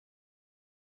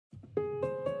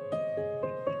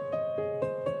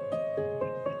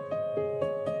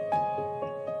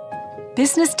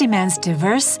business demands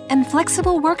diverse and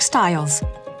flexible work styles,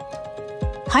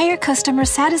 higher customer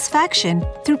satisfaction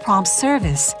through prompt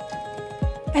service,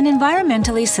 and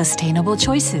environmentally sustainable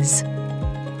choices.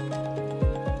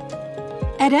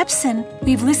 At Epson,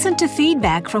 we've listened to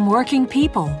feedback from working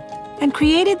people and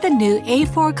created the new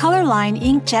A4 colorline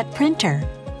inkjet printer,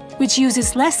 which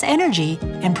uses less energy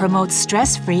and promotes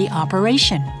stress-free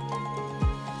operation.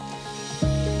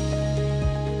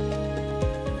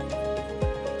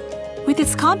 With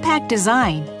its compact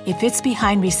design, it fits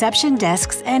behind reception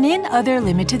desks and in other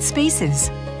limited spaces.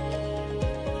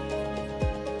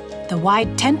 The wide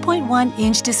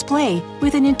 10.1-inch display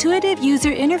with an intuitive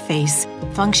user interface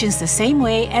functions the same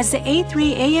way as the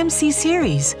A3 AM-C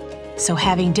series, so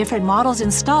having different models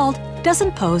installed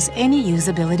doesn't pose any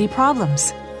usability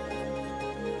problems.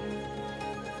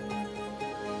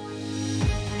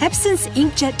 Epson's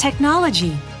inkjet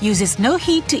technology uses no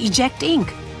heat to eject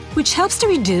ink, which helps to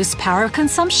reduce power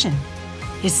consumption.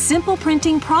 Its simple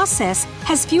printing process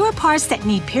has fewer parts that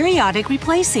need periodic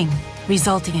replacing,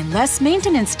 resulting in less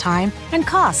maintenance time and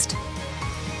cost.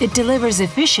 It delivers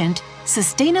efficient,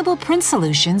 sustainable print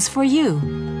solutions for you.